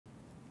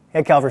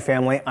Hey Calvary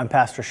family, I'm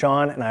Pastor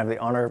Shawn and I have the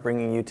honor of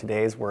bringing you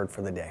today's word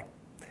for the day.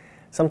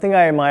 Something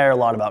I admire a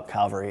lot about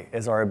Calvary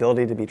is our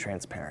ability to be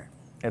transparent.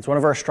 It's one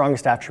of our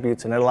strongest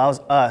attributes and it allows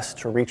us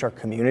to reach our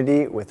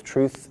community with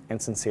truth and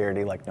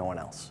sincerity like no one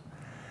else.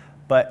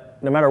 But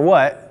no matter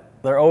what,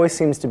 there always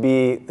seems to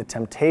be the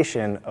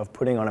temptation of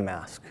putting on a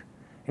mask.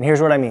 And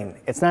here's what I mean.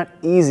 It's not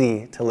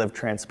easy to live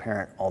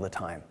transparent all the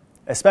time,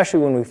 especially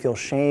when we feel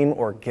shame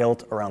or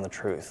guilt around the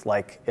truth,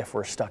 like if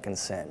we're stuck in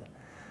sin.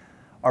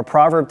 Our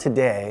proverb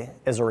today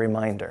is a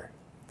reminder.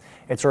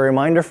 It's a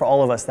reminder for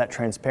all of us that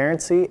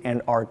transparency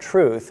and our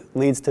truth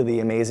leads to the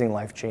amazing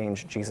life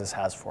change Jesus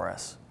has for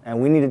us.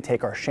 And we need to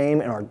take our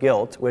shame and our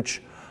guilt,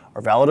 which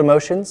are valid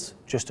emotions,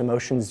 just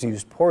emotions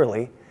used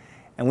poorly,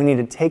 and we need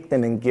to take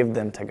them and give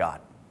them to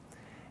God.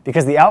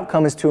 Because the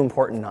outcome is too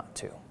important not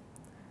to.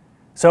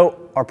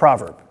 So our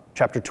proverb,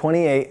 chapter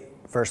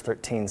 28, verse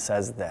 13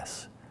 says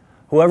this: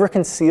 "Whoever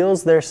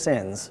conceals their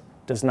sins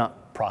does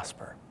not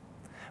prosper,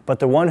 but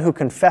the one who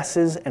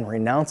confesses and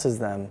renounces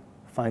them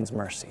finds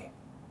mercy."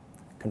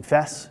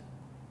 Confess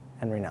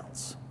and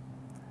renounce.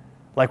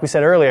 Like we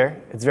said earlier,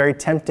 it's very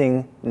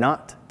tempting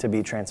not to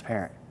be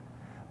transparent.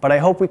 But I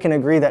hope we can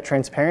agree that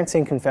transparency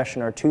and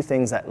confession are two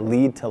things that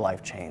lead to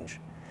life change.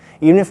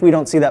 Even if we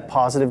don't see that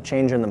positive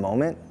change in the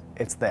moment,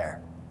 it's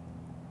there.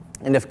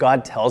 And if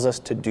God tells us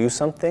to do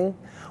something,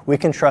 we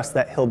can trust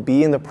that He'll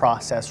be in the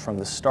process from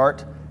the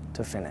start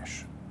to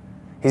finish.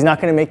 He's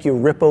not going to make you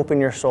rip open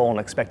your soul and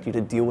expect you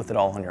to deal with it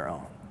all on your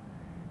own.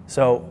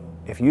 So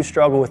if you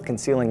struggle with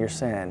concealing your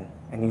sin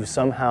and you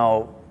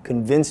somehow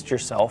convinced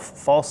yourself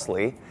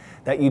falsely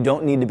that you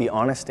don't need to be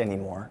honest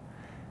anymore,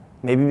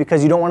 maybe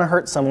because you don't want to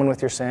hurt someone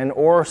with your sin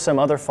or some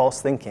other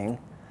false thinking,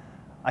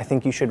 I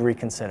think you should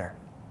reconsider.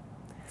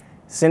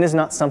 Sin is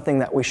not something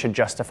that we should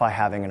justify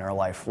having in our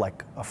life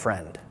like a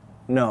friend.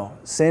 No,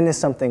 sin is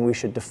something we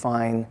should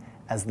define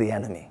as the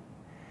enemy.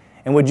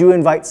 And would you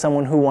invite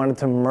someone who wanted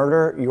to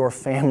murder your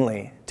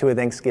family to a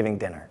Thanksgiving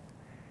dinner?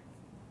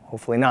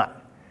 Hopefully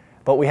not.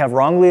 But we have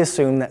wrongly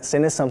assumed that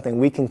sin is something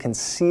we can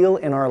conceal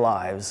in our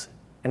lives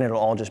and it'll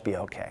all just be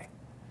okay.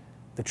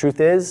 The truth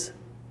is,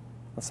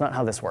 that's not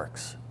how this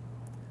works.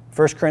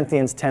 1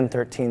 Corinthians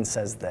 10:13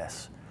 says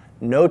this: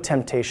 "No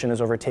temptation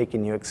has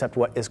overtaken you except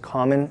what is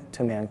common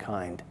to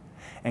mankind,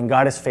 and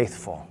God is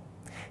faithful.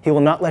 He will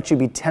not let you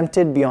be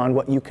tempted beyond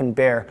what you can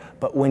bear,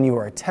 but when you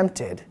are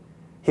tempted,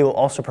 He will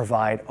also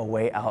provide a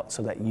way out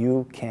so that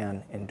you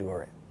can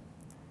endure it."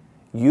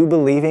 You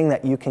believing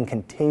that you can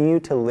continue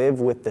to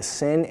live with the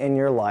sin in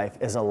your life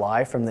is a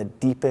lie from the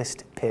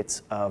deepest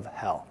pits of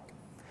hell.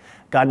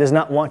 God does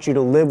not want you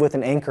to live with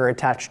an anchor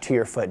attached to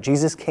your foot.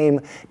 Jesus came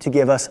to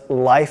give us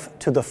life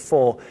to the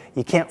full.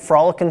 You can't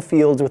frolic in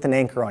fields with an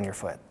anchor on your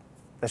foot.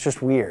 That's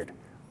just weird.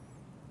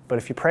 But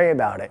if you pray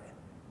about it,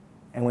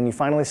 and when you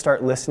finally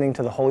start listening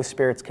to the Holy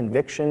Spirit's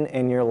conviction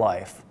in your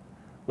life,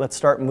 let's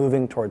start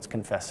moving towards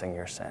confessing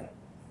your sin.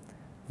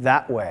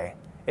 That way,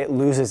 it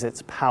loses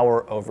its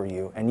power over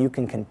you, and you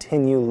can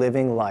continue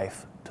living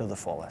life to the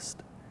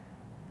fullest.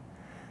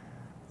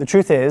 The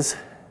truth is,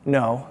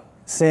 no,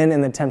 sin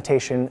and the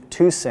temptation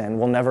to sin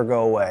will never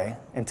go away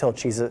until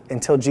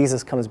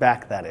Jesus comes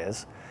back, that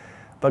is.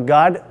 But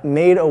God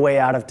made a way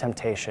out of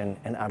temptation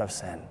and out of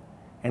sin,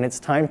 and it's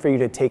time for you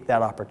to take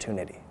that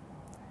opportunity.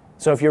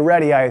 So if you're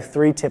ready, I have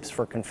 3 tips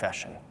for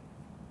confession.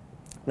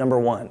 Number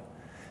 1,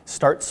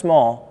 start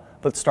small,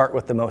 but start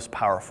with the most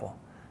powerful.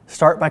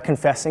 Start by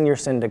confessing your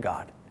sin to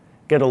God.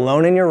 Get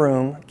alone in your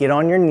room, get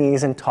on your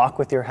knees, and talk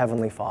with your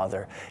Heavenly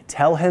Father.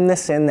 Tell Him the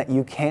sin that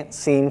you can't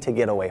seem to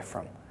get away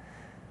from.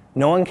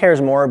 No one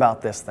cares more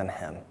about this than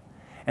Him.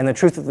 And the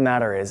truth of the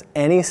matter is,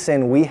 any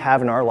sin we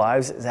have in our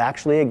lives is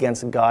actually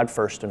against God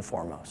first and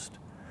foremost.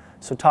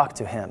 So talk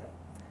to Him.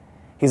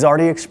 He's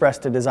already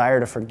expressed a desire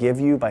to forgive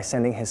you by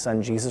sending His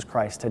Son, Jesus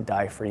Christ, to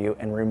die for you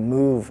and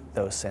remove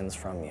those sins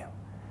from you.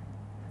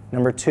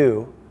 Number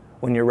 2,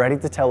 when you're ready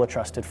to tell a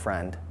trusted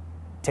friend,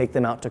 take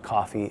them out to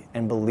coffee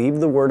and believe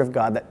the Word of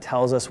God that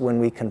tells us when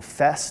we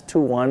confess to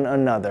one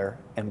another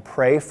and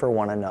pray for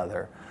one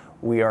another,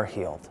 we are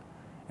healed.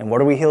 And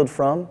what are we healed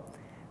from?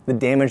 The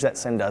damage that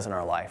sin does in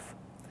our life.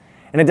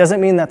 And it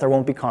doesn't mean that there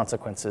won't be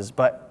consequences,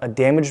 but a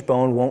damaged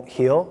bone won't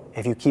heal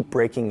if you keep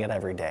breaking it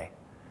every day.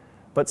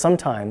 But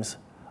sometimes,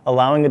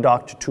 allowing a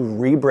doctor to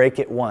re-break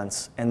it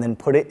once and then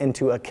put it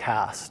into a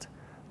cast,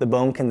 the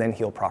bone can then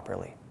heal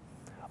properly.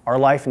 Our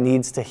life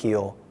needs to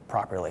heal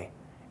properly,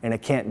 and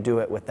it can't do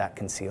it with that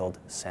concealed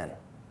sin.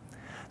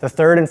 The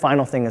third and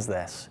final thing is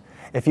this: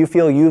 if you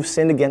feel you've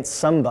sinned against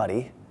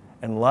somebody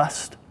in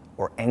lust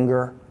or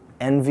anger,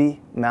 envy,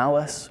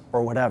 malice,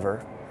 or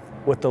whatever,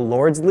 with the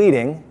Lord's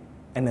leading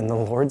and in the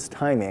Lord's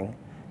timing,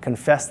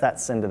 confess that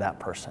sin to that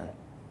person.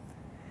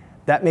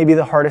 That may be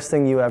the hardest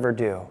thing you ever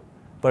do,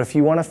 but if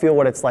you want to feel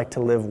what it's like to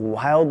live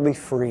wildly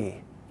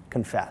free,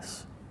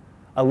 confess.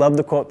 I love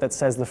the quote that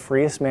says the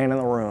freest man in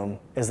the room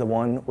is the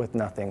one with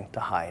nothing to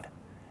hide,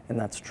 and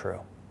that's true.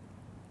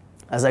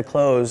 As I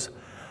close,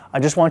 I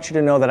just want you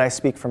to know that I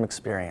speak from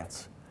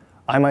experience.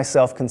 I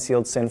myself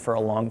concealed sin for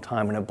a long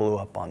time and it blew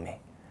up on me.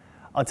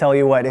 I'll tell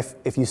you what,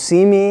 if you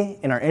see me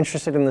and are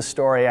interested in the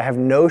story, I have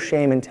no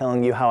shame in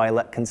telling you how I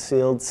let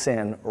concealed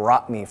sin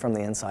rot me from the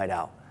inside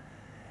out.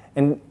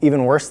 And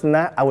even worse than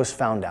that, I was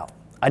found out.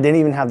 I didn't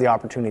even have the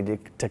opportunity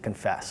to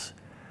confess.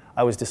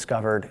 I was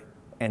discovered,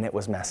 and it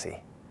was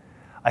messy.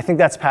 I think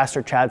that's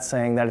Pastor Chad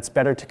saying that it's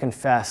better to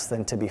confess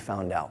than to be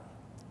found out.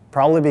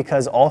 Probably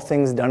because all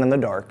things done in the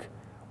dark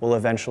will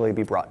eventually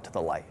be brought to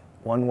the light,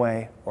 one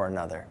way or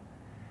another.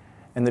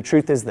 And the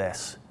truth is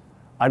this: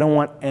 I don't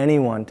want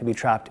anyone to be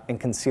trapped in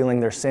concealing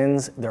their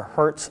sins, their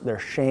hurts, their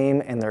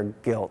shame, and their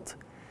guilt.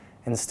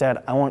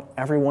 Instead, I want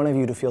every one of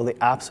you to feel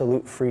the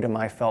absolute freedom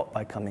I felt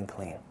by coming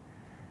clean.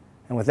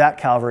 And with that,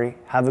 Calvary,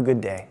 have a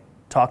good day.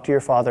 Talk to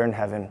your Father in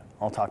heaven.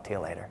 I'll talk to you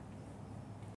later.